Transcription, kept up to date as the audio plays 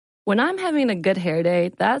When I'm having a good hair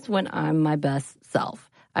day, that's when I'm my best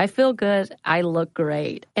self. I feel good, I look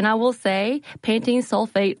great. And I will say, Pantene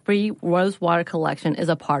Sulfate-Free Rose Water Collection is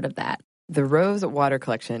a part of that. The Rose Water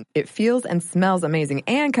Collection. It feels and smells amazing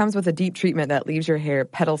and comes with a deep treatment that leaves your hair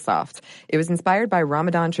petal soft. It was inspired by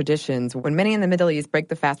Ramadan traditions when many in the Middle East break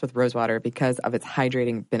the fast with rose water because of its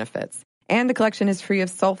hydrating benefits. And the collection is free of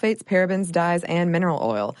sulfates, parabens, dyes, and mineral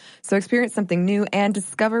oil. So experience something new and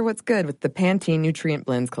discover what's good with the Pantene Nutrient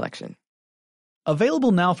Blends collection.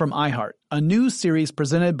 Available now from iHeart, a new series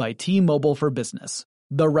presented by T-Mobile for Business,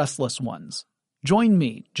 The Restless Ones. Join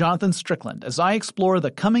me, Jonathan Strickland, as I explore the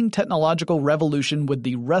coming technological revolution with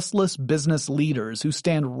the restless business leaders who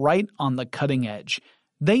stand right on the cutting edge.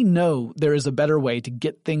 They know there is a better way to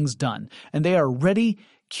get things done, and they are ready,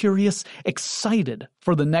 curious, excited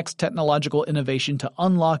for the next technological innovation to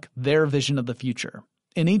unlock their vision of the future.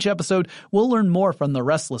 In each episode, we'll learn more from the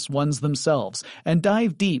restless ones themselves and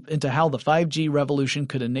dive deep into how the 5G revolution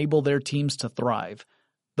could enable their teams to thrive.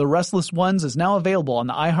 The Restless Ones is now available on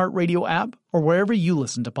the iHeartRadio app or wherever you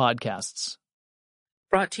listen to podcasts.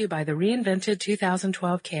 Brought to you by the reinvented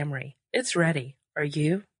 2012 Camry. It's ready. Are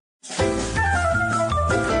you?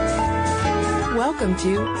 Welcome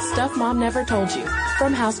to Stuff Mom Never Told You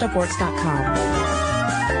from HowStuffWorks.com.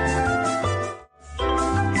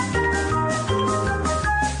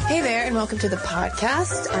 Hey there, and welcome to the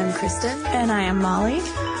podcast. I'm Kristen. And I am Molly.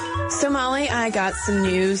 So, Molly, I got some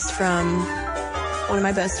news from one of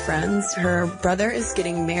my best friends. Her brother is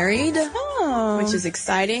getting married, which is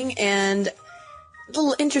exciting. And a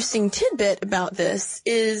little interesting tidbit about this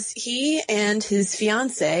is he and his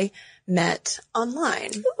fiance met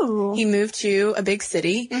online. Ooh. He moved to a big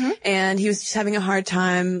city, and he was just having a hard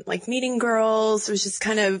time, like, meeting girls. It was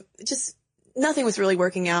just nothing was really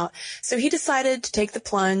working out. So he decided to take the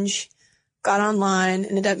plunge, got online,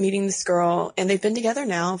 ended up meeting this girl, and they've been together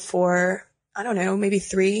now for, I don't know, maybe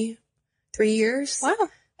three years. Wow.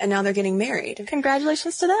 And now they're getting married.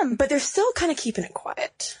 Congratulations to them. But they're still kind of keeping it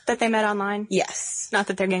quiet. That they met online? Yes. Not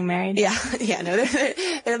that they're getting married? Yeah. Yeah, no,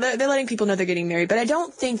 they're letting people know they're getting married. But I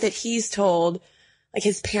don't think that he's told, like,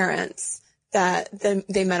 his parents that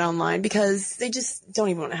they met online, because they just don't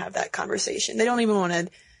even want to have that conversation. They don't even want to,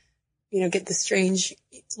 get the strange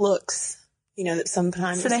looks, that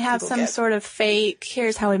sometimes. So they have some sort of fake,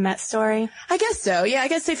 here's how we met story? I guess so. Yeah, I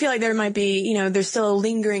guess they feel like there might be, there's still a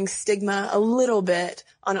lingering stigma a little bit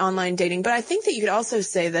on online dating. But I think that you could also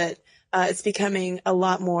say that it's becoming a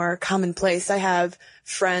lot more commonplace. I have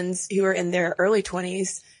friends who are in their early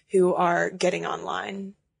 20s who are getting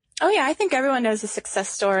online. Oh, yeah. I think everyone knows a success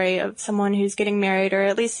story of someone who's getting married, or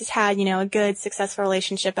at least has had, a good, successful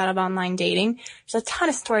relationship out of online dating. There's a ton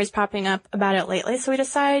of stories popping up about it lately. So we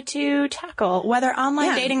decided to tackle whether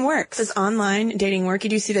online dating works. Does online dating work?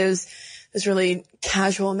 You do see those really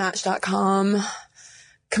casual Match.com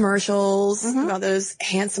commercials about those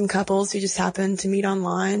handsome couples who just happen to meet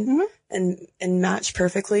online and match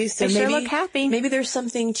perfectly. So they sure look happy. Maybe there's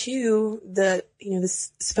something to the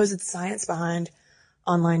supposed science behind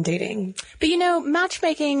online dating. But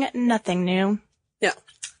matchmaking, nothing new.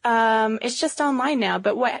 No. It's just online now.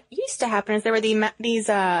 But what used to happen is there were these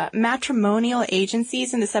matrimonial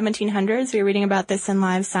agencies in the 1700s. We were reading about this in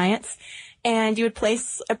Live Science. And you would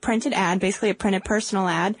place a printed ad, basically a printed personal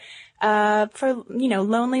ad, for,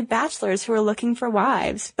 lonely bachelors who were looking for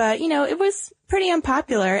wives. But, it was pretty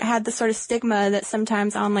unpopular. It had the sort of stigma that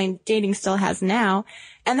sometimes online dating still has now.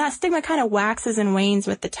 And that stigma kind of waxes and wanes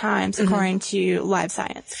with the times, according to Live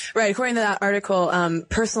Science. Right. According to that article,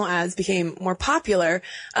 personal ads became more popular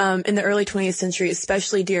in the early 20th century,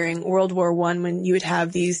 especially during World War I, when you would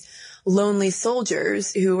have these lonely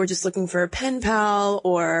soldiers who were just looking for a pen pal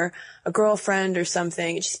or a girlfriend or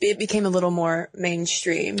something. It became a little more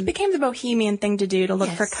mainstream. It became the bohemian thing to do, to look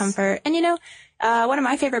for comfort. And, one of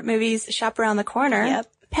my favorite movies, Shop Around the Corner. Yep.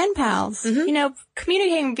 Pen pals.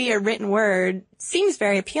 Communicating via written word seems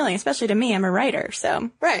very appealing, especially to me. I'm a writer, so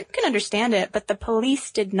I can understand it. But the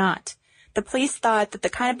police did not. The police thought that the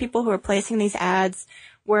kind of people who were placing these ads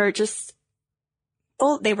were just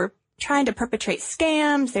they were trying to perpetrate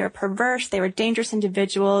scams. They were perverse. They were dangerous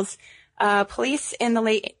individuals. Police in the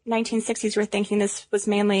late 1960s were thinking this was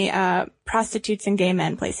mainly prostitutes and gay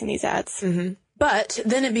men placing these ads. But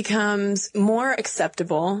then it becomes more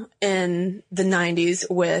acceptable in the 90s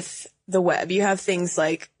with the web. You have things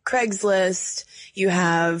like Craigslist. You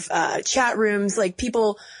have chat rooms, like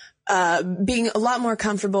people being a lot more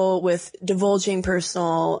comfortable with divulging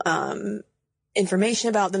personal information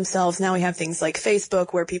about themselves. Now we have things like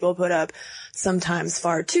Facebook, where people put up sometimes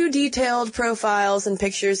far too detailed profiles and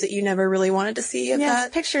pictures that you never really wanted to see of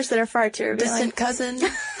that pictures that are far too revealing. Distant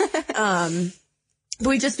cousin. But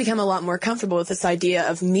we've just become a lot more comfortable with this idea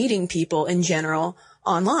of meeting people in general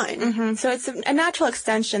online. Mm-hmm. So it's a natural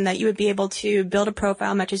extension that you would be able to build a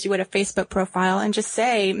profile much as you would a Facebook profile and just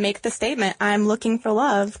say, make the statement, I'm looking for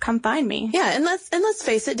love, come find me. Yeah, and let's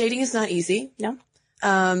face it, dating is not easy. No.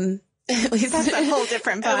 At least that's a whole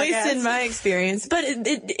different podcast. At least in my experience. But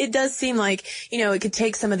it does seem like, it could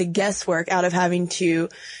take some of the guesswork out of having to,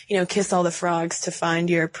 kiss all the frogs to find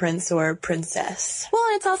your prince or princess. Well,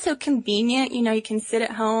 and it's also convenient. You can sit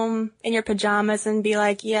at home in your pajamas and be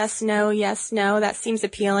like, yes, no, that seems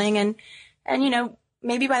appealing. And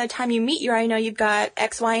maybe by the time you meet, you already know you've got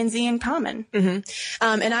X, Y, and Z in common. Mm-hmm.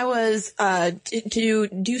 And I was, to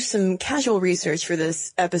do some casual research for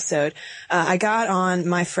this episode, I got on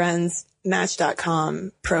my friend's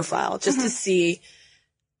Match.com profile just to see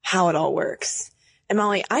how it all works. And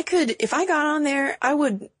Molly, if I got on there, I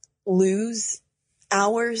would lose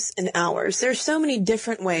hours and hours. There's so many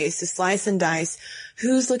different ways to slice and dice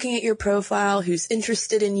who's looking at your profile, who's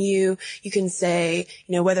interested in you. You can say,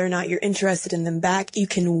 whether or not you're interested in them back. You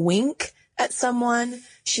can wink at someone.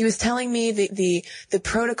 She was telling me the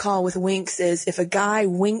protocol with winks is if a guy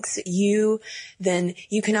winks at you, then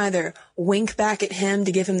you can either wink back at him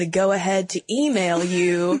to give him the go ahead to email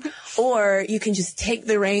you, or you can just take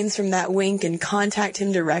the reins from that wink and contact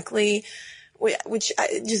him directly. Which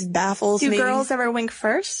just baffles me. Do girls ever wink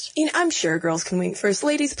first? I'm sure girls can wink first.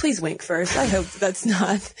 Ladies, please wink first. I hope that's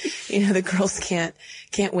not, the girls can't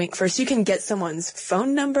wink first. You can get someone's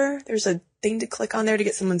phone number. There's a thing to click on there to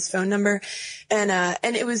get someone's phone number.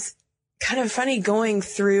 And it was kind of funny going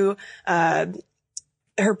through,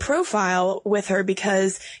 her profile with her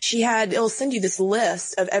because it'll send you this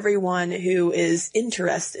list of everyone who is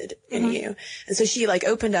interested in you. And so she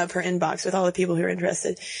opened up her inbox with all the people who are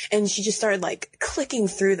interested, and she just started clicking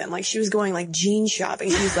through them. She was going jean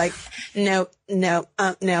shopping. She was like, no,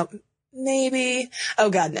 maybe. Oh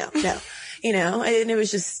God, no. And it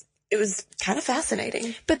was kind of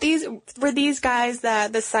fascinating. But were these guys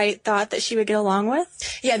that the site thought that she would get along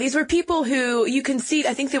with? Yeah, these were people who you can see,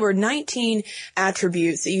 I think there were 19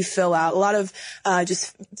 attributes that you fill out. A lot of,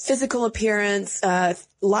 just physical appearance,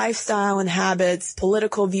 lifestyle and habits,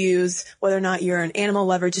 political views, whether or not you're an animal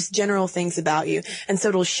lover, just general things about you. And so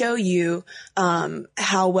it'll show you,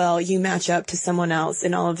 how well you match up to someone else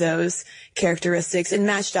in all of those characteristics. And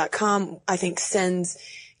Match.com, I think, sends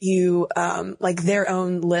you, their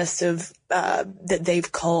own list of, that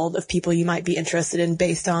they've culled of people you might be interested in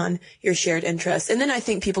based on your shared interests. And then I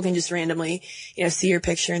think people can just randomly, see your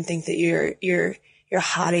picture and think that you're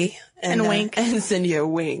hottie and wink and send you a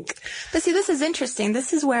wink. But see, this is interesting.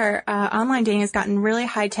 This is where, online dating has gotten really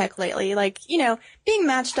high tech lately. Being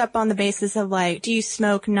matched up on the basis of do you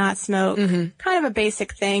smoke, not smoke, kind of a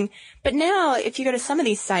basic thing. But now if you go to some of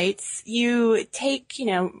these sites, you take,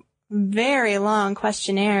 very long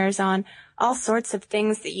questionnaires on all sorts of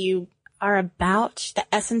things that you are about,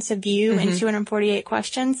 the essence of you in 248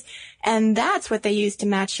 questions. And that's what they use to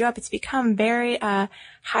match you up. It's become very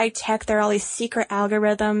high tech. There are all these secret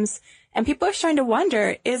algorithms. And people are starting to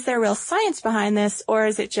wonder, is there real science behind this, or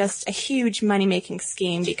is it just a huge money-making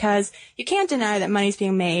scheme? Because you can't deny that money's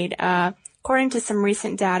being made. According to some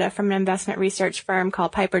recent data from an investment research firm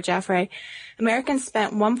called Piper Jaffray, Americans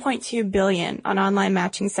spent $1.2 billion on online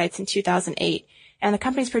matching sites in 2008, and the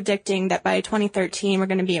company's predicting that by 2013 we're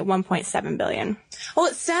going to be at $1.7 billion.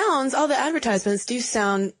 Well, all the advertisements do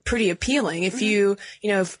sound pretty appealing. If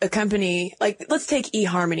if a company let's take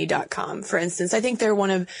eHarmony.com for instance. I think they're one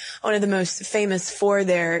of the most famous for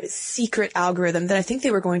their secret algorithm that I think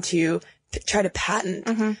they were going to try to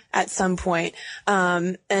patent at some point.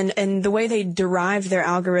 And the way they derived their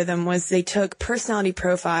algorithm was they took personality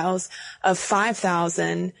profiles of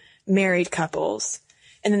 5,000 married couples,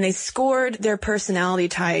 and then they scored their personality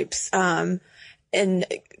types, and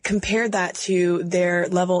compared that to their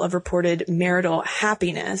level of reported marital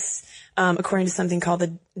happiness, according to something called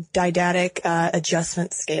the Didactic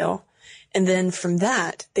Adjustment Scale. And then from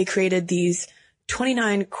that, they created these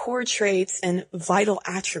 29 core traits and vital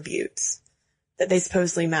attributes that they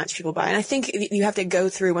supposedly match people by. And I think you have to go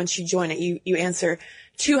through, once you join it, you answer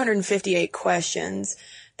 258 questions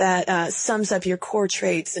that sums up your core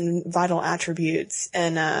traits and vital attributes,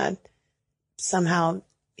 and somehow,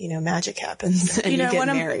 magic happens and you get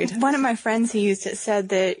married. One of my friends who used it said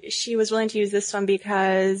that she was willing to use this one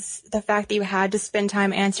because the fact that you had to spend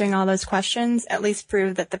time answering all those questions at least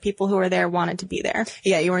proved that the people who were there wanted to be there.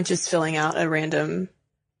 Yeah, you weren't just filling out a random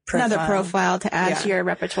profile. Another profile to add to your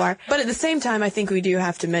repertoire. But at the same time, I think we do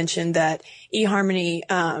have to mention that eHarmony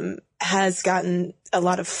has gotten a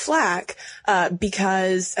lot of flack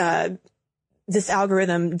because this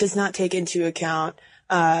algorithm does not take into account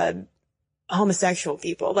homosexual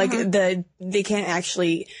people. Like they can't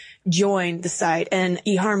actually join the site. And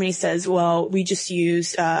eHarmony says, well, we just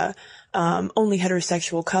used, only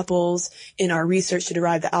heterosexual couples in our research to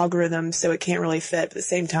derive the algorithm, so it can't really fit. But at the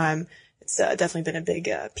same time, it's definitely been a big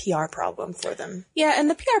PR problem for them. Yeah, and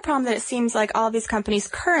the PR problem that it seems like all of these companies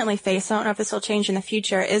currently face, I don't know if this will change in the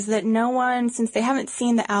future, is that no one, since they haven't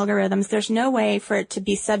seen the algorithms, there's no way for it to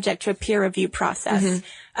be subject to a peer review process.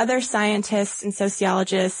 Other scientists and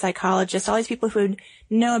sociologists, psychologists, all these people who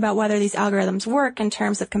know about whether these algorithms work in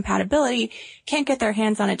terms of compatibility can't get their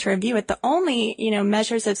hands on it to review it. The only,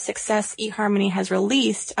 measures of success eHarmony has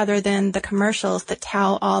released, other than the commercials that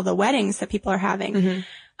tout all the weddings that people are having,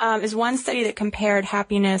 is one study that compared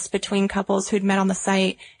happiness between couples who'd met on the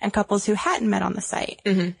site and couples who hadn't met on the site.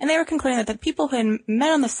 And they were concluding that the people who had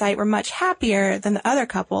met on the site were much happier than the other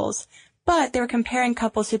couples, but they were comparing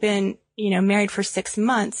couples who'd been, married for 6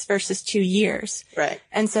 months versus 2 years. Right.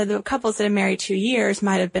 And so the couples that had married 2 years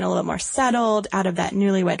might have been a little more settled out of that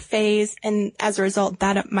newlywed phase. And as a result,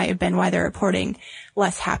 that might have been why they're reporting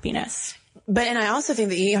less happiness. And I also think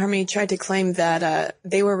that eHarmony tried to claim that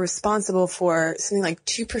they were responsible for something like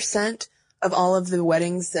 2% of all of the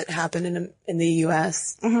weddings that happened in the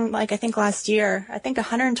U.S. Like I think last year,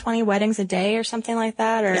 120 weddings a day or something like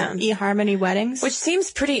that, or eHarmony weddings. Which seems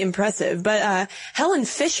pretty impressive. But Helen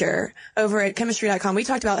Fisher over at chemistry.com, we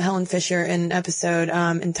talked about Helen Fisher in an episode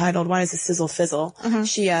entitled Why Does the Sizzle Fizzle?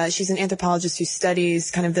 She's an anthropologist who studies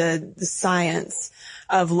kind of the science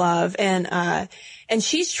of love, and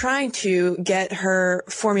she's trying to get her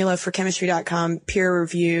formula for chemistry.com peer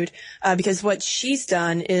reviewed, because what she's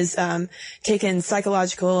done is, taken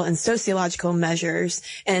psychological and sociological measures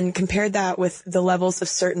and compared that with the levels of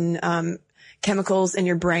certain, chemicals in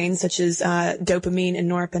your brain, such as, dopamine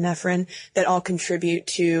and norepinephrine, that all contribute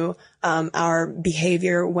to, our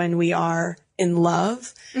behavior when we are in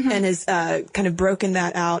love, and has, kind of broken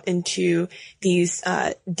that out into these,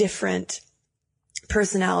 different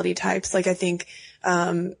personality types. Like I think,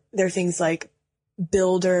 there are things like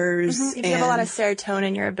builders. If you have a lot of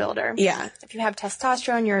serotonin, you're a builder. Yeah. If you have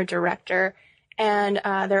testosterone, you're a director. And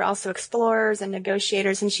there are also explorers and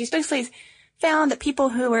negotiators. And she's basically found that people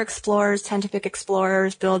who are explorers tend to pick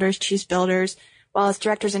explorers, builders choose builders, while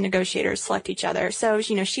directors and negotiators select each other. So,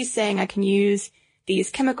 she's saying I can use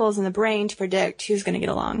these chemicals in the brain to predict who's going to get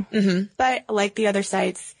along. But like the other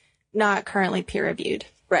sites, not currently peer reviewed.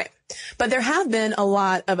 Right. But there have been a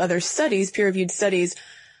lot of other studies, peer-reviewed studies,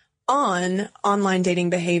 on online dating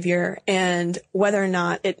behavior and whether or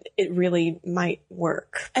not it really might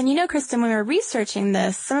work. And Kristen, when we were researching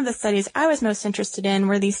this, some of the studies I was most interested in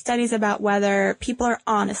were these studies about whether people are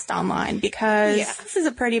honest online, because this is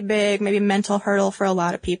a pretty big, maybe mental hurdle for a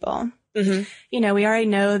lot of people. We already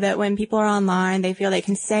know that when people are online, they feel they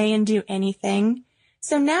can say and do anything.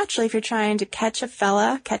 So naturally, if you're trying to catch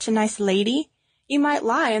a nice lady, you might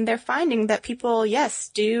lie, and they're finding that people,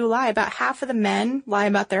 do lie. About half of the men lie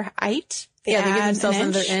about their height. They give themselves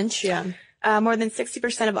another inch. More than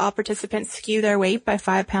 60% of all participants skew their weight by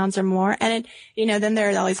 5 pounds or more. And then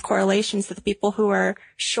there are all these correlations that the people who are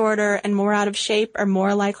shorter and more out of shape are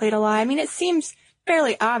more likely to lie. I mean, it seems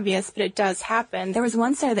fairly obvious, but it does happen. There was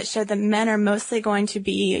one study that showed that men are mostly going to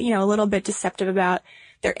be, a little bit deceptive about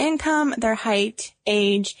their income, their height,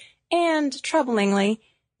 age, and troublingly,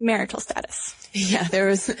 marital status. Yeah, there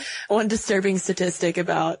was one disturbing statistic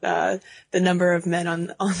about the number of men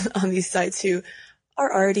on these sites who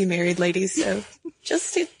are already married ladies. So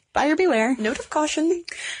just buyer beware. Note of caution.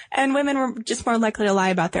 And women were just more likely to lie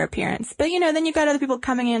about their appearance. But, then you've got other people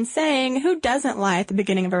coming in saying, who doesn't lie at the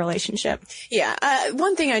beginning of a relationship? Yeah.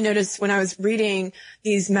 One thing I noticed when I was reading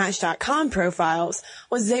these Match.com profiles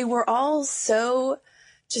was they were all so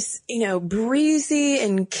just, breezy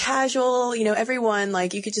and casual, everyone,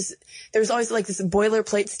 like, you could just, there was always like this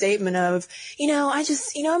boilerplate statement of,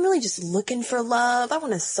 I'm really just looking for love. I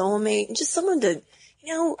want a soulmate, just someone to,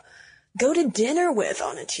 go to dinner with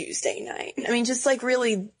on a Tuesday night. I mean, just like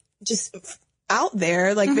really just out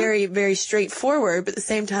there, like very, very straightforward, but at the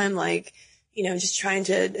same time, like, just trying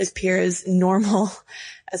to appear as normal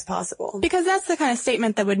as possible. Because that's the kind of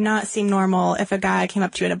statement that would not seem normal if a guy came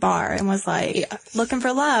up to you at a bar and was like, looking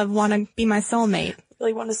for love, want to be my soulmate.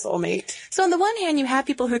 Really want a soulmate. So on the one hand, you have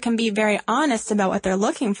people who can be very honest about what they're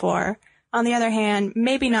looking for. On the other hand,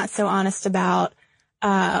 maybe not so honest about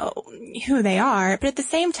who they are. But at the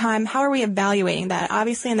same time, how are we evaluating that?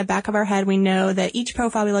 Obviously, in the back of our head, we know that each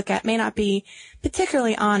profile we look at may not be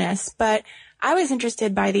particularly honest, but I was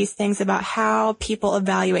interested by these things about how people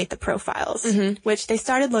evaluate the profiles, which they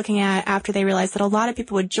started looking at after they realized that a lot of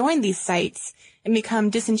people would join these sites and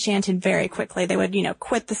become disenchanted very quickly. They would,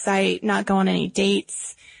 quit the site, not go on any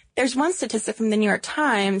dates. There's one statistic from the New York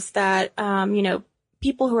Times that,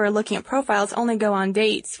 people who are looking at profiles only go on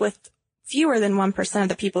dates with fewer than 1% of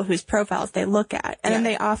the people whose profiles they look at. And then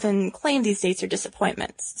they often claim these dates are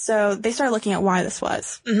disappointments. So they started looking at why this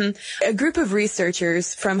was. Mm-hmm. A group of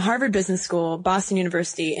researchers from Harvard Business School, Boston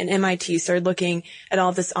University, and MIT started looking at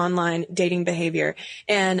all this online dating behavior.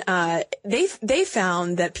 And they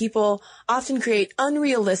found that people often create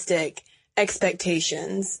unrealistic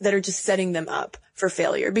expectations that are just setting them up for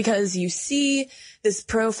failure, because you see this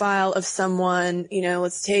profile of someone,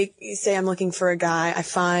 let's say I'm looking for a guy. I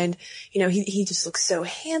find, he just looks so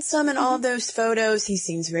handsome in all of those photos. He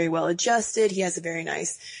seems very well adjusted. He has a very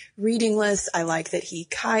nice reading list. I like that he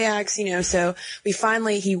kayaks, so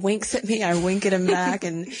he winks at me. I wink at him back,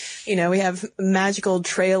 and, we have a magical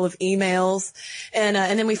trail of emails. And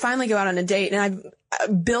then we finally go out on a date, and I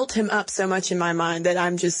built him up so much in my mind that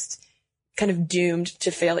I'm just kind of doomed to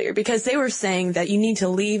failure, because they were saying that you need to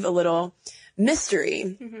leave a little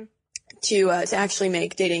mystery to actually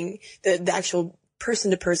make dating, the actual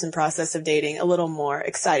person-to-person process of dating, a little more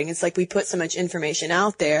exciting. It's like we put so much information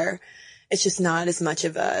out there, it's just not as much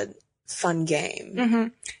of a fun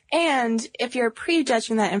game. And if you're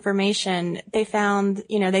prejudging that information, they found,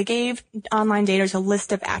 they gave online daters a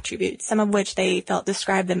list of attributes, some of which they felt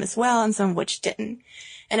described them as well and some of which didn't.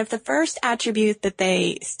 And if the first attribute that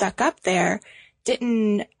they stuck up there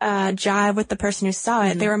didn't jive with the person who saw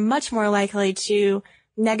it, they were much more likely to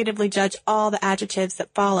negatively judge all the adjectives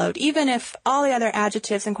that followed, even if all the other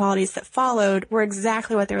adjectives and qualities that followed were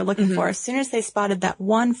exactly what they were looking for. As soon as they spotted that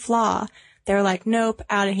one flaw, they were like, nope,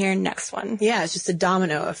 out of here, next one. Yeah, it's just a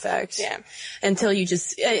domino effect. Yeah. Until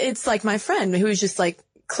it's like my friend who was just like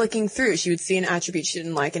clicking through. She would see an attribute she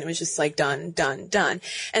didn't like, and it was just like done.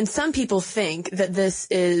 And some people think that this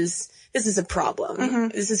is a problem.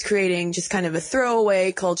 This is creating just kind of a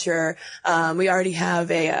throwaway culture. We already have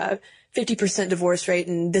a 50% divorce rate,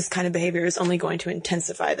 and this kind of behavior is only going to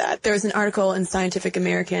intensify that. There was an article in Scientific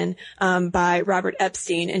American by Robert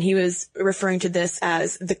Epstein, and he was referring to this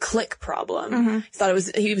as the click problem.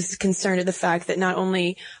 He was concerned at the fact that not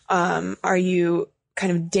only are you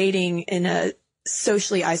kind of dating in a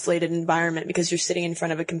socially isolated environment because you're sitting in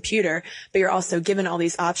front of a computer, but you're also given all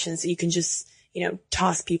these options that you can just,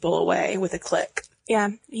 toss people away with a click. Yeah.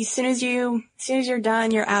 As soon as you're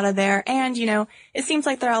done, you're out of there. And, it seems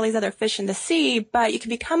like there are all these other fish in the sea, but you can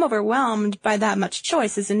become overwhelmed by that much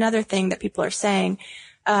choice is another thing that people are saying.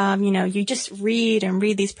 You just read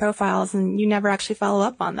these profiles and you never actually follow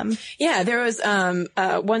up on them. Yeah. There was,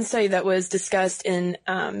 one study that was discussed in,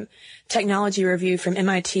 Technology Review from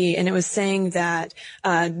MIT, and it was saying that,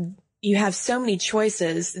 you have so many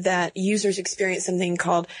choices that users experience something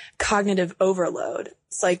called cognitive overload.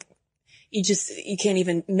 It's like you can't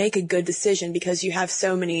even make a good decision because you have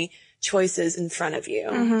so many choices in front of you.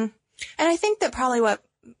 And I think that probably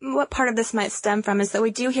what part of this might stem from is that we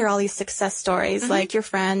do hear all these success stories, like your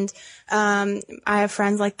friend. I have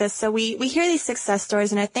friends like this. So we hear these success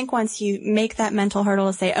stories, and I think once you make that mental hurdle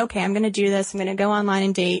to say, okay, I'm going to do this, I'm going to go online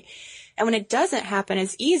and date. And when it doesn't happen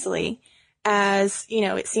as easily as,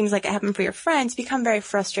 it seems like it happened for your friends, become very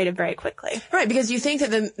frustrated very quickly. Right, because you think that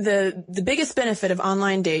the biggest benefit of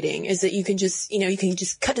online dating is that you can just, you can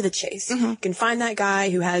just cut to the chase. You can find that guy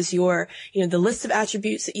who has your, the list of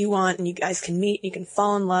attributes that you want, and you guys can meet, and you can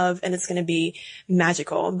fall in love, and it's going to be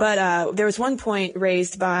magical. But there was one point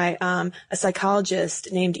raised by a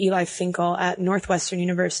psychologist named Eli Finkel at Northwestern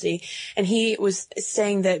University, and he was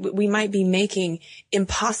saying that we might be making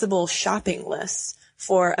impossible shopping lists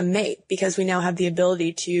for a mate, because we now have the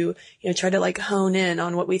ability to, try to like hone in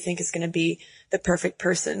on what we think is going to be the perfect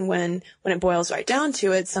person. When it boils right down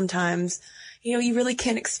to it, sometimes, you really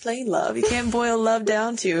can't explain love. You can't boil love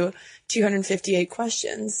down to 258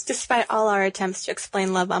 questions. Despite all our attempts to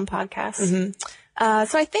explain love on podcasts.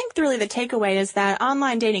 So I think really the takeaway is that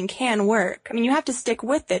online dating can work. I mean, you have to stick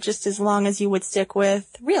with it just as long as you would stick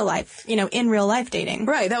with real life, in real life dating.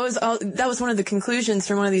 Right. That was one of the conclusions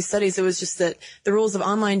from one of these studies. It was just that the rules of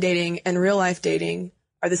online dating and real life dating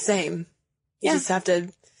are the same. You just have to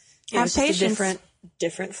have patience. A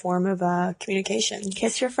different form of communication.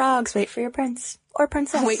 Kiss your frogs, wait for your prince or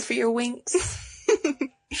princess. Wait for your winks.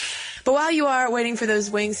 But while you are waiting for those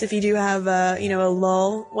winks, if you do have, a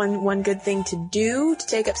lull, one good thing to do to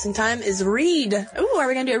take up some time is read. Ooh, are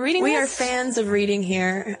we going to do a reading list? We are fans of reading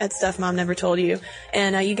here at Stuff Mom Never Told You.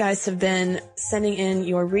 And you guys have been sending in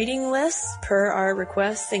your reading lists per our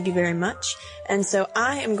request. Thank you very much. And so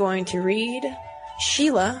I am going to read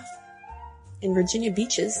Sheila in Virginia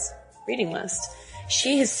Beach's reading list.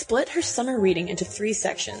 She has split her summer reading into 3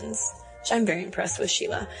 sections. which I'm very impressed with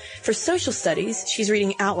Sheila. For social studies, she's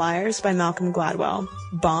reading Outliers by Malcolm Gladwell,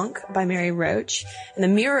 Bonk by Mary Roach, and The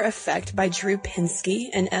Mirror Effect by Drew Pinsky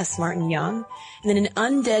and S. Martin Young. And then in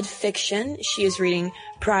undead fiction, she is reading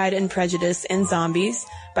Pride and Prejudice and Zombies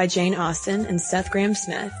by Jane Austen and Seth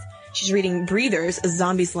Grahame-Smith. She's reading Breathers, A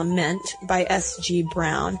Zombie's Lament by S.G.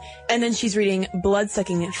 Brown. And then she's reading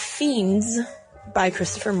Bloodsucking Fiends by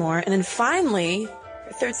Christopher Moore. And then finally,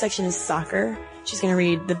 her third section is soccer. She's going to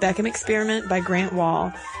read The Beckham Experiment by Grant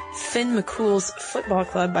Wall, Finn McCool's Football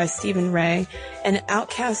Club by Stephen Ray, and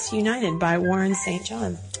Outcasts United by Warren St.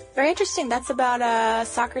 John. Very interesting. That's about a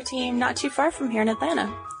soccer team not too far from here in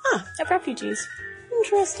Atlanta. Of refugees.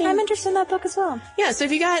 Interesting. I'm interested in that book as well. Yeah, so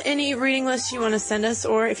if you got any reading lists you want to send us,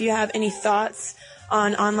 or if you have any thoughts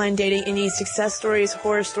on online dating, any success stories,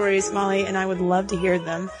 horror stories, Molly and I would love to hear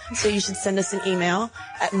them. So you should send us an email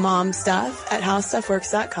at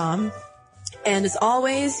momstuff@howstuffworks.com. And as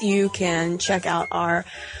always, you can check out our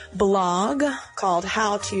blog called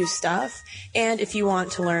How To Stuff. And if you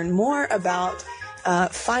want to learn more about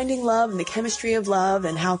finding love and the chemistry of love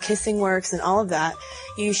and how kissing works and all of that,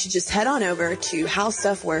 you should just head on over to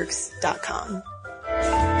howstuffworks.com.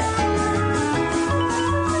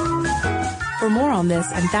 For more on this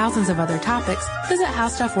and thousands of other topics, visit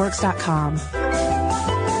howstuffworks.com.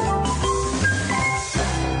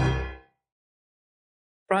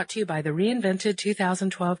 Brought to you by the reinvented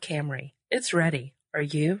 2012 Camry. It's ready. Are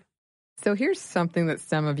you? So here's something that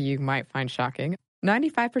some of you might find shocking.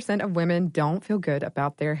 95% of women don't feel good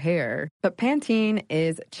about their hair, but Pantene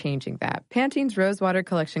is changing that. Pantene's Rosewater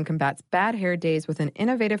collection combats bad hair days with an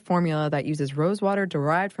innovative formula that uses rosewater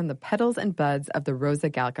derived from the petals and buds of the Rosa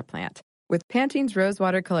gallica plant. With Pantene's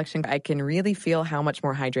Rosewater collection, I can really feel how much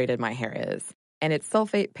more hydrated my hair is. And it's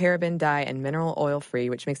sulfate, paraben, dye, and mineral oil free,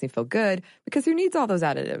 which makes me feel good because who needs all those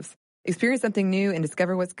additives? Experience something new and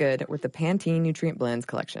discover what's good with the Pantene Nutrient Blends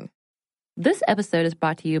collection. This episode is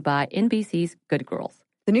brought to you by NBC's Good Girls.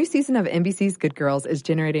 The new season of NBC's Good Girls is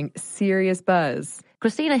generating serious buzz.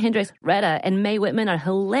 Christina Hendricks, Retta, and Mae Whitman are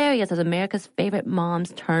hilarious as America's favorite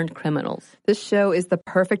moms turned criminals. This show is the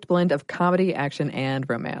perfect blend of comedy, action, and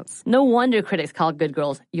romance. No wonder critics call Good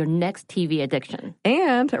Girls your next TV addiction.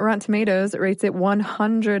 And Rotten Tomatoes rates it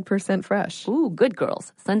 100% fresh. Ooh, Good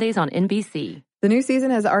Girls, Sundays on NBC. The new season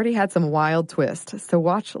has already had some wild twists, so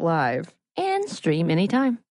watch live. And stream anytime.